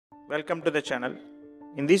Welcome to the channel.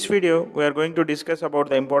 In this video, we are going to discuss about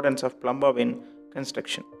the importance of Plumb Bob in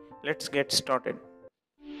construction. Let's get started.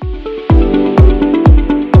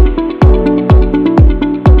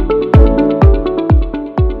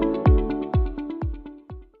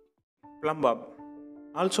 Plumb Bob,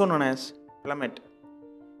 also known as plummet,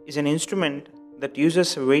 is an instrument that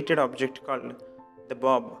uses a weighted object called the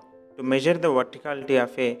bob to measure the verticality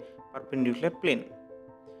of a perpendicular plane.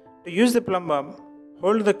 To use the plumb bob,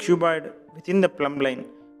 hold the cuboid within the plumb line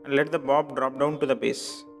and let the bob drop down to the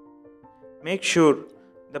base. Make sure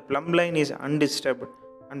the plumb line is undisturbed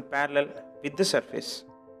and parallel with the surface.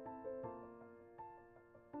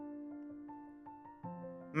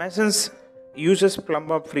 Masons uses plumb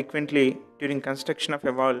bob frequently during construction of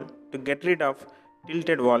a wall to get rid of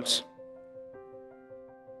tilted walls.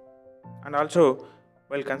 And also,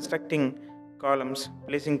 while constructing columns,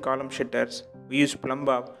 placing column shutters, we use plumb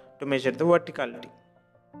bob to measure the verticality.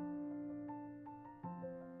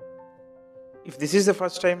 If this is the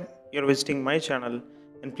first time you are visiting my channel,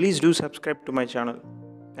 then please do subscribe to my channel.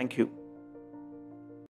 Thank you.